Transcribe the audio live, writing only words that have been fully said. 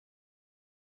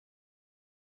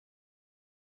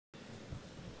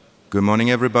Good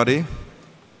morning, everybody.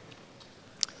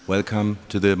 Welcome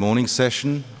to the morning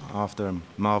session after a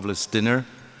marvelous dinner,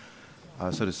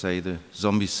 so to say, the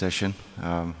zombie session.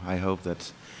 I hope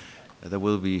that there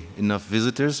will be enough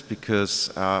visitors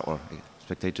or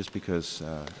spectators because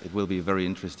it will be a very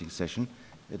interesting session.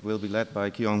 It will be led by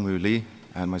Yuxin Wu Li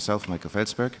and myself, Michael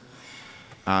Felsberg.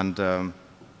 And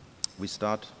we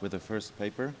start with the first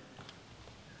paper.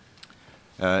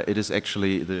 It is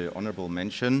actually the honorable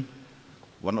mention,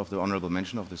 one of the honorable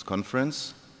mention of this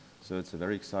conference. So it's a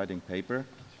very exciting paper.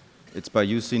 It's by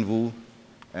Yuxin Wu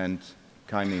and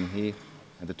Kai-Ming He,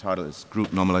 and the title is Group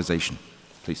Normalization.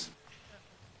 Please.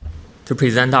 To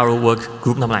present our work,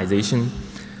 Group Normalization,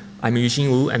 I'm Yuxin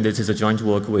Wu, and this is a joint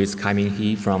work with Kai-Ming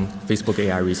He from Facebook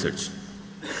AI Research.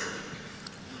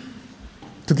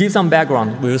 To give some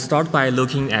background, we'll start by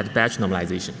looking at batch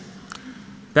normalization.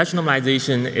 Batch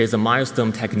normalization is a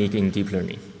milestone technique in deep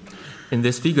learning. In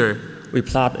this figure, we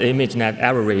plot the ImageNet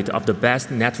error rate of the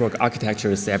best network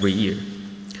architectures every year.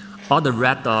 All the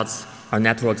red dots are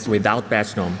networks without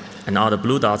batch norm, and all the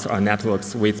blue dots are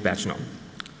networks with batch norm.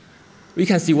 We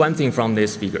can see one thing from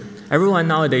this figure. Everyone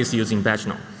nowadays is using batch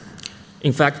norm.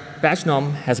 In fact, batch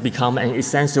norm has become an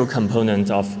essential component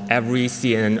of every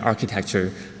CNN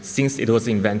architecture since it was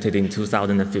invented in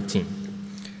 2015.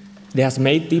 It has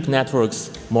made deep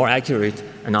networks more accurate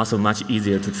and also much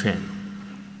easier to train.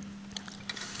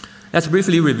 Let's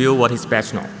briefly review what is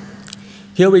batch norm.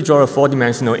 Here we draw a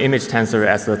four-dimensional image tensor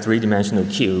as a three-dimensional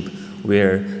cube,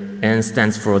 where N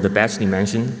stands for the batch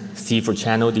dimension, C for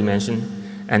channel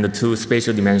dimension, and the two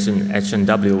spatial dimensions, H and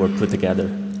W, were put together.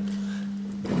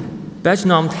 Batch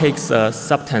norm takes a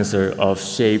subtensor of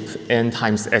shape N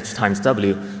times H times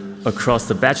W across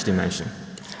the batch dimension.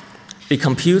 It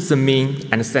computes the mean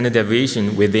and standard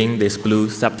deviation within this blue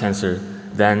subtensor,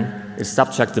 then it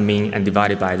subtracts the mean and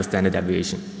divides by the standard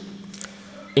deviation.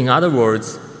 In other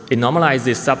words, it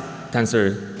normalizes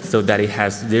subtensor so that it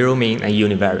has zero mean and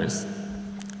univariance.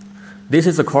 This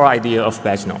is the core idea of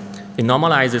batch norm. It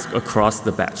normalizes across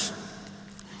the batch.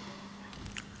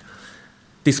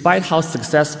 Despite how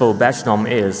successful batch norm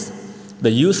is,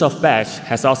 the use of batch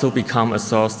has also become a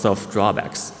source of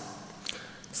drawbacks.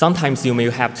 Sometimes you may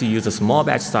have to use a small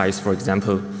batch size, for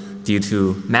example, due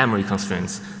to memory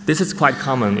constraints. This is quite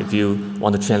common if you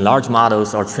want to train large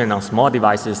models or train on small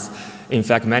devices. In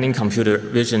fact, many computer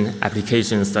vision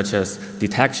applications such as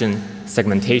detection,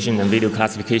 segmentation, and video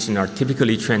classification are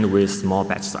typically trained with small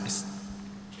batch size.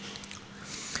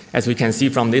 As we can see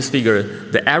from this figure,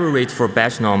 the error rate for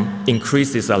batch norm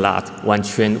increases a lot when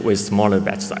trained with smaller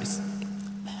batch size.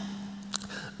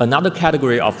 Another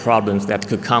category of problems that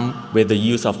could come with the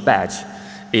use of batch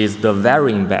is the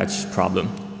varying batch problem.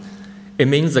 It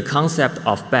means the concept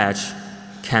of batch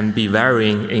can be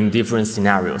varying in different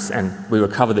scenarios, and we will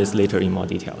cover this later in more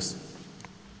details.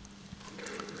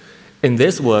 In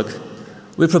this work,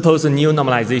 we propose a new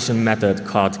normalization method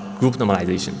called group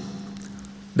normalization.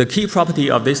 The key property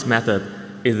of this method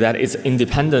is that it's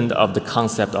independent of the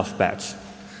concept of batch.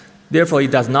 Therefore,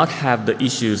 it does not have the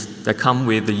issues that come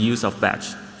with the use of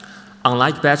batch.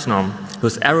 Unlike batch norm,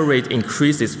 whose error rate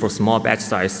increases for small batch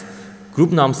size,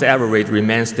 group norm's error rate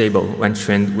remains stable when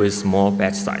trained with small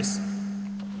batch size.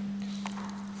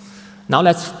 Now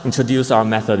let's introduce our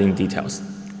method in details.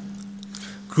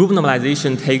 Group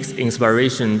normalization takes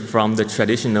inspiration from the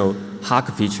traditional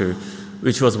Hawk feature,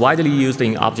 which was widely used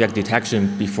in object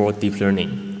detection before deep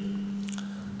learning.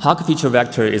 Hawk feature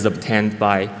vector is obtained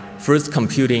by first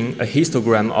computing a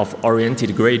histogram of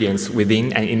oriented gradients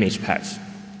within an image patch.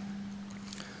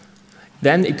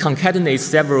 Then it concatenates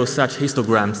several such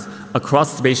histograms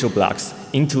across spatial blocks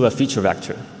into a feature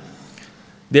vector.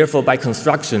 Therefore, by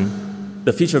construction,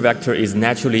 the feature vector is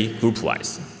naturally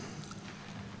groupwise.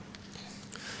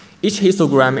 Each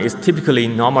histogram is typically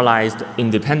normalized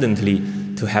independently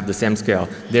to have the same scale.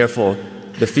 Therefore,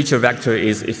 the feature vector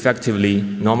is effectively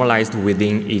normalized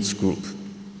within each group.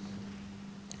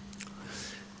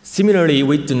 Similarly,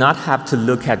 we do not have to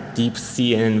look at deep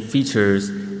CNN features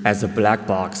as a black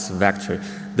box vector.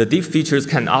 The deep features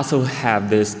can also have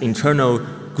this internal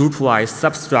groupwise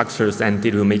substructures, and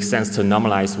it will make sense to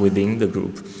normalize within the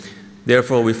group.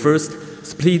 Therefore, we first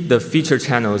split the feature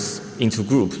channels into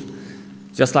groups,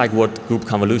 just like what group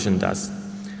convolution does.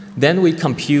 Then we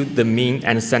compute the mean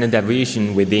and standard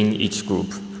deviation within each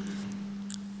group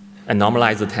and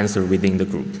normalize the tensor within the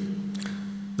group.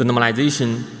 The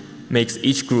normalization makes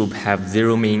each group have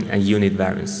zero mean and unit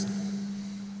variance.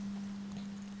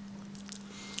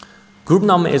 Group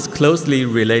norm is closely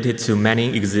related to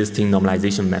many existing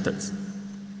normalization methods.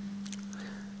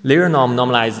 Layer norm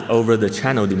normalizes over the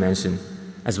channel dimension,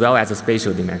 as well as the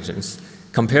spatial dimensions.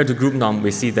 Compared to group norm,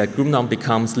 we see that group norm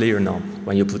becomes layer norm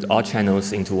when you put all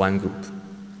channels into one group.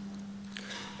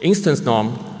 Instance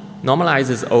norm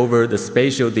normalizes over the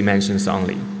spatial dimensions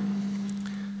only.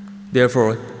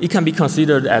 Therefore, it can be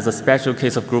considered as a special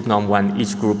case of group norm when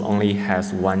each group only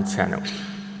has one channel.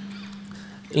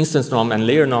 Instance norm and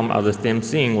layer norm are the same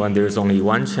thing when there is only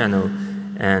one channel,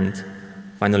 and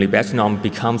finally, batch norm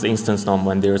becomes instance norm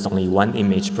when there is only one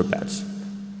image per batch.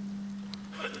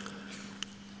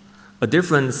 A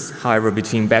difference, however,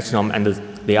 between batch norm and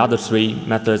the other three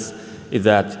methods is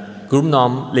that group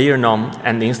norm, layer norm,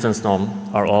 and instance norm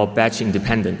are all batch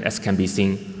independent, as can be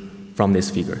seen from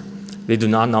this figure. They do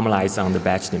not normalize on the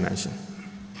batch dimension.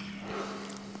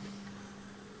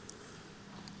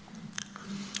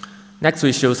 Next,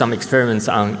 we show some experiments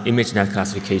on ImageNet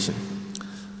classification.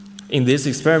 In these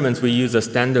experiments, we use a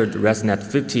standard ResNet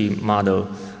 50 model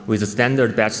with a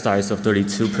standard batch size of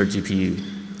 32 per GPU.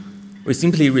 We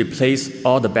simply replace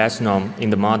all the batch norm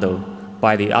in the model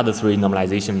by the other three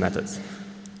normalization methods,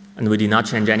 and we did not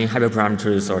change any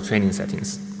hyperparameters or training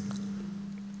settings.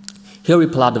 Here we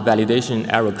plot the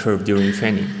validation error curve during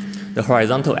training. The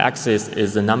horizontal axis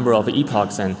is the number of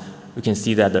epochs, and we can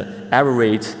see that the error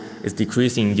rate is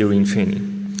decreasing during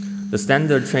training. The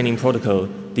standard training protocol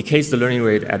decays the learning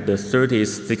rate at the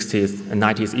 30th, 60th, and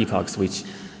 90th epochs, which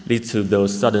leads to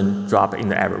those sudden drop in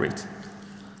the error rate.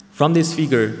 From this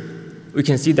figure, we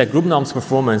can see that group norm's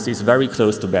performance is very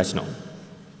close to batch norm.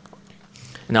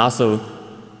 And also,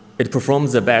 it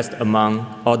performs the best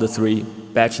among all the three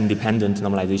batch-independent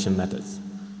normalization methods.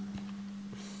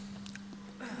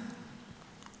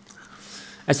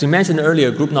 As we mentioned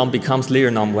earlier, group norm becomes layer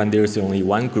norm when there is only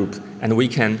one group, and we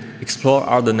can explore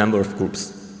other number of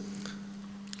groups.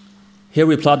 Here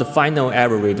we plot the final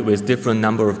error rate with different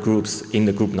number of groups in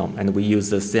the group norm, and we use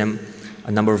the same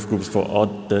number of groups for all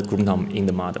the group norm in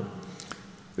the model.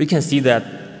 We can see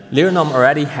that layer norm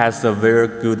already has a very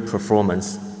good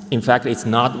performance. In fact, it's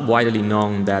not widely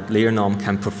known that layer norm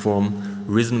can perform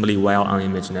reasonably well on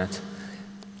ImageNet.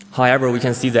 However, we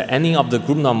can see that any of the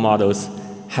group norm models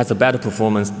has a better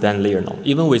performance than layer norm,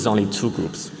 even with only two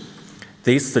groups.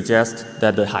 This suggests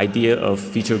that the idea of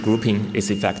feature grouping is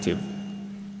effective.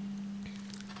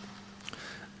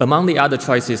 Among the other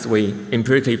choices, we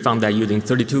empirically found that using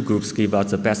 32 groups gave us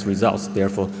the best results.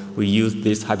 Therefore, we used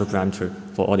this hyperparameter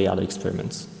for all the other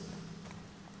experiments.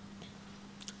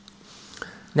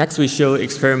 Next, we show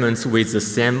experiments with the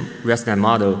same ResNet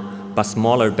model, but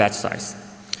smaller batch size.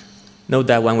 Note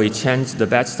that when we change the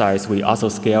batch size, we also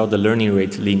scale the learning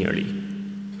rate linearly.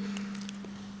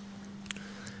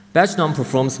 Batch norm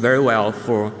performs very well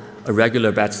for a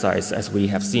regular batch size, as we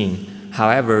have seen.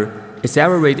 However, its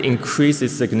error rate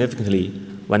increases significantly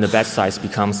when the batch size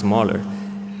becomes smaller,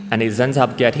 and it ends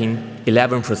up getting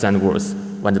 11% worse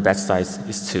when the batch size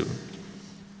is 2.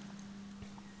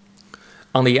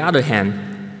 On the other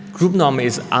hand, group norm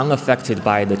is unaffected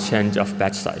by the change of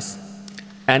batch size.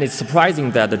 And it's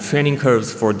surprising that the training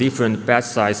curves for different batch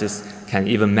sizes can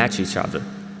even match each other.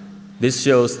 This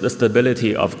shows the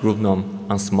stability of group norm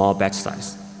on small batch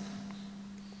size.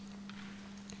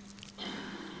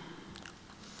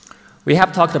 We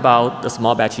have talked about the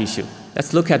small batch issue.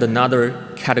 Let's look at another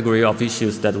category of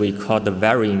issues that we call the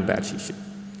varying batch issue.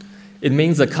 It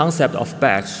means the concept of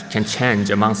batch can change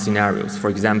among scenarios. For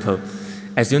example,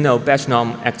 as you know, batch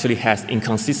norm actually has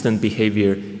inconsistent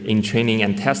behavior in training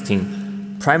and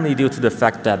testing, primarily due to the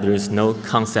fact that there is no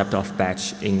concept of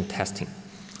batch in testing.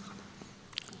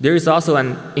 There is also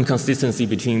an inconsistency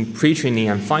between pre-training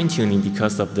and fine-tuning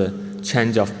because of the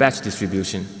change of batch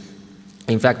distribution.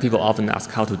 In fact, people often ask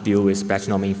how to deal with batch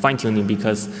norm in fine-tuning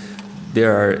because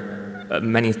there are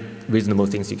many reasonable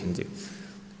things you can do.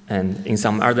 And in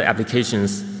some other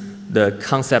applications, the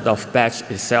concept of batch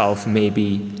itself may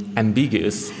be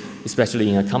ambiguous, especially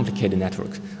in a complicated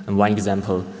network. And one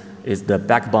example is the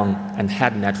backbone and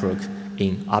head network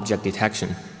in object detection,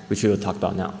 which we will talk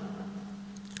about now.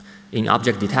 In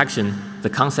object detection, the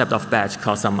concept of batch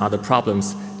causes some other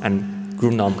problems, and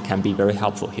group norm can be very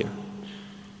helpful here.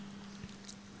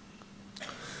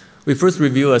 We first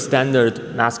review a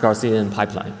standard mass-Gaussian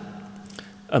pipeline.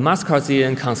 A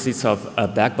mass-Gaussian consists of a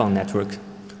backbone network,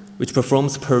 which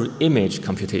performs per image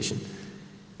computation.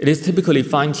 It is typically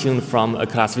fine-tuned from a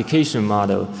classification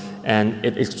model, and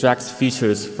it extracts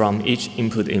features from each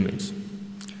input image.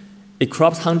 It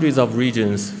crops hundreds of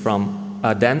regions from,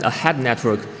 then a head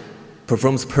network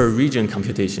performs per region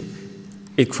computation.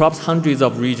 It crops hundreds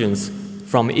of regions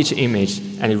from each image,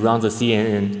 and it runs a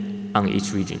CNN on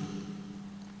each region.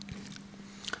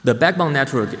 The backbone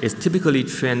network is typically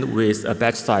trained with a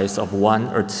batch size of 1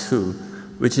 or 2,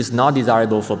 which is not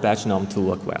desirable for batch norm to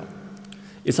work well.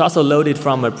 It's also loaded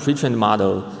from a pre-trained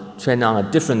model trained on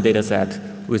a different data set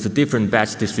with a different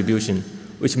batch distribution,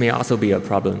 which may also be a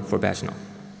problem for batch norm.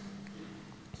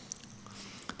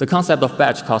 The concept of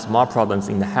batch causes more problems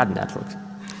in the head network.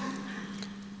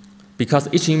 Because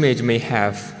each image may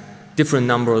have different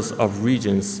numbers of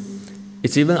regions,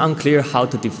 it's even unclear how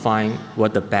to define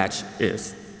what the batch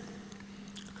is.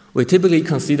 We typically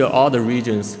consider all the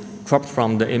regions cropped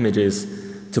from the images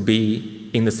to be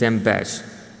in the same batch.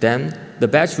 Then the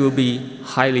batch will be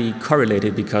highly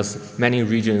correlated because many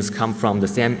regions come from the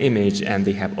same image and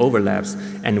they have overlaps,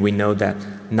 and we know that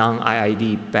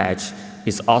non-IID batch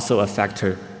is also a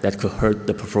factor that could hurt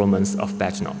the performance of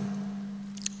batch norm.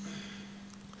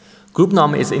 Group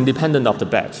norm is independent of the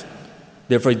batch.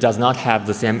 Therefore, it does not have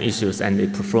the same issues and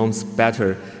it performs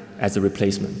better as a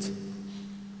replacement.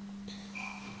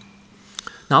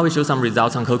 Now we show some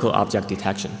results on COCO object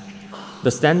detection.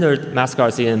 The standard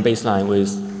mask-RCN baseline with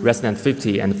ResNet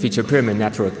 50 and feature pyramid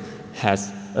network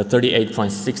has a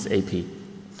 38.6 AP.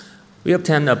 We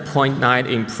obtained a 0.9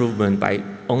 improvement by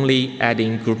only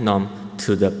adding group norm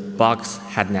to the box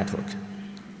head network.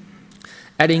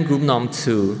 Adding group norm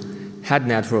to head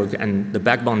network and the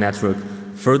backbone network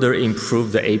further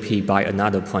improved the AP by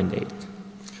another 0.8.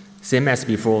 Same as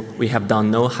before, we have done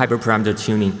no hyperparameter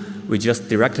tuning. We just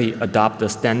directly adopt the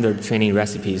standard training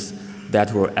recipes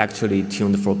that were actually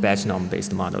tuned for batch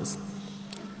norm-based models.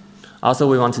 Also,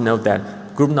 we want to note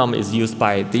that group norm is used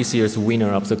by this year's winner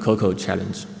of the COCO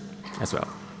challenge as well.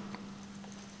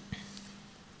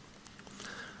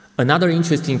 Another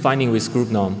interesting finding with group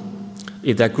norm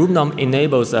is that group norm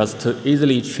enables us to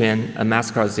easily train a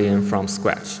mask RCN from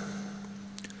scratch.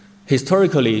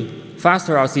 Historically,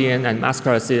 faster RCN and mask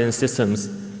RCN systems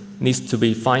needs to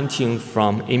be fine-tuned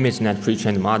from ImageNet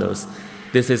pre-trained models.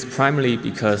 This is primarily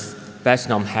because batch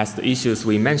norm has the issues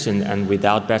we mentioned, and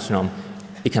without batch norm,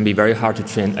 it can be very hard to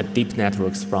train a deep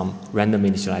networks from random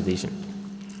initialization.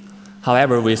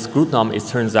 However, with group norm, it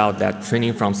turns out that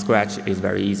training from scratch is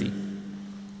very easy.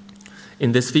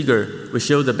 In this figure, we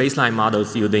show the baseline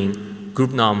models using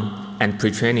group norm and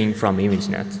pre-training from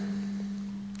ImageNet.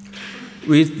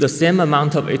 With the same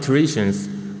amount of iterations,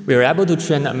 we are able to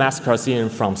train a mask RCN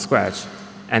from scratch,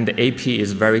 and the AP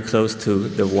is very close to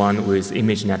the one with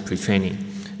ImageNet pre-training.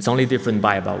 It's only different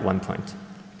by about 1 point.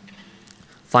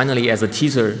 Finally, as a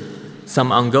teaser,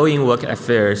 some ongoing work at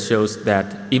FAIR shows that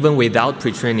even without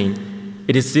pre-training,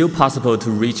 it is still possible to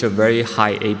reach a very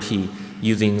high AP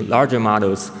using larger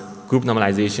models, group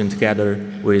normalization together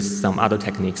with some other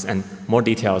techniques, and more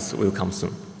details will come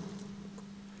soon.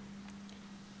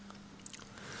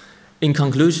 In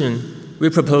conclusion, we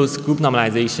propose group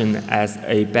normalization as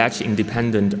a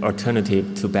batch-independent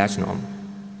alternative to batch norm.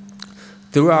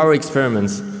 Through our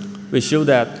experiments, we show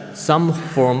that some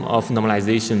form of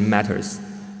normalization matters,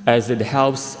 as it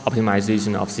helps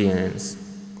optimization of CNNs.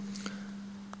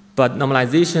 But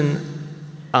normalization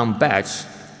on batch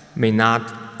may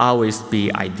not always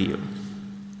be ideal,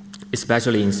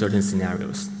 especially in certain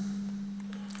scenarios.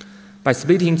 By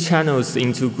splitting channels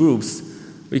into groups,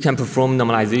 we can perform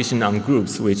normalization on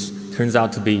groups, which turns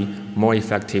out to be more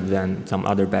effective than some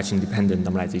other batch-independent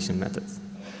normalization methods.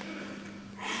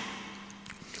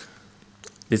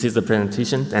 This is the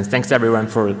presentation, and thanks everyone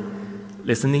for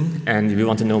listening. And if you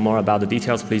want to know more about the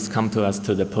details, please come to us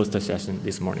to the poster session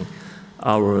this morning.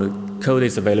 Our code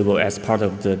is available as part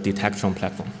of the Detectron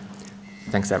platform.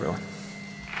 Thanks, everyone.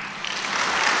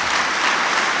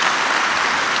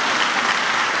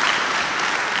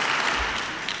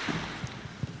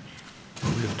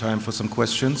 We have time for some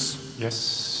questions.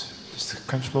 Yes, Mr.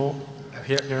 Control,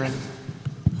 here.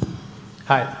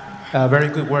 Hi, very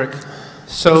good work.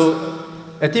 So,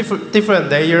 at different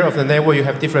layer of the network, you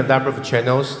have different number of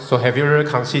channels. So, have you ever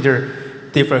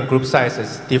considered different group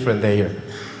sizes, different layer?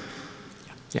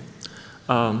 Yeah.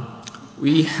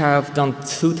 We have done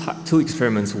two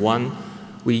experiments. In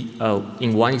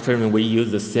one experiment, we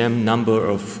use the same number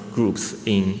of groups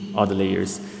in all the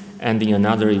layers. And in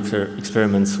another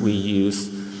experiments, we use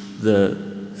the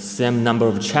same number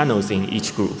of channels in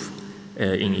each group,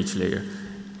 in each layer.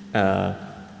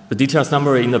 The details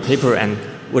number in the paper, and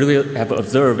what we have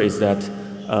observed is that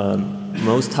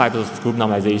most types of group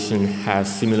normalization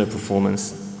has similar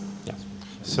performance. Yeah.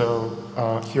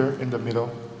 So here in the middle,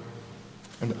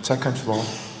 in the second floor.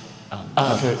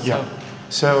 Okay, yeah.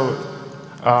 So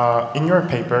in your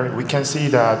paper, we can see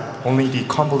that only the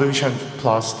convolution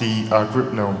plus the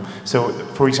group norm. So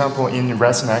for example, in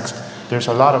ResNext, there's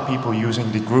a lot of people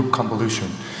using the group convolution.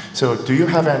 So do you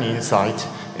have any insight?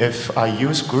 If I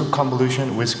use group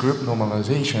convolution with group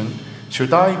normalization,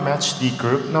 should I match the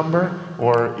group number,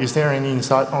 or is there any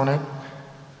insight on it?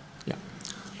 Yeah.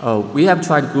 We have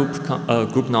tried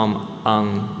group norm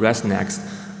on ResNext,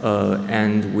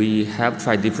 and we have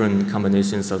tried different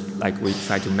combinations of, like, we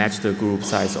try to match the group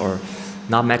size or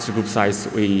not match the group size.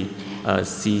 We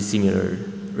see similar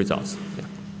results. Yeah.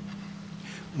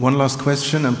 One last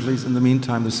question, and please, in the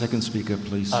meantime, the second speaker,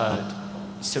 please.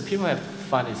 So people have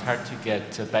found it's hard to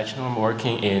get batch norm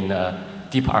working in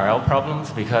deep RL problems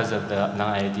because of the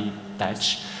non-IID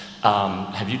batch.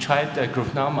 Have you tried the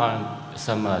group norm on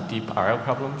some deep RL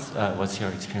problems? What's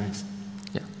your experience?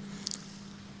 Yeah.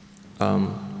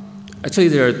 Actually,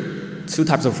 there are two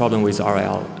types of problem with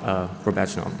RL for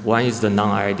batch norm. One is the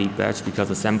non-IID batch because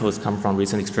the samples come from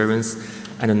recent experience,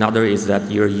 and another is that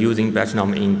you're using batch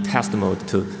norm in test mode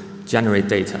to generate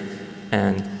data.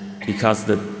 And because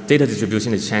the data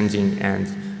distribution is changing and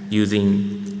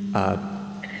using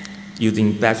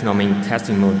batch norm in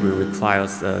testing mode will require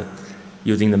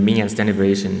using the mean and standard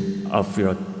deviation of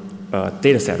your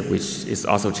data set, which is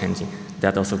also changing.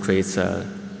 That also creates a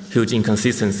huge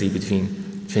inconsistency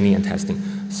between training and testing.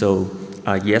 So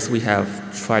yes, we have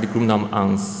tried group norm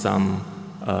on some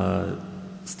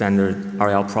standard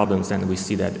RL problems, and we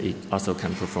see that it also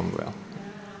can perform well.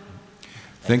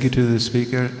 Thank you to the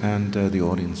speaker and the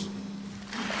audience.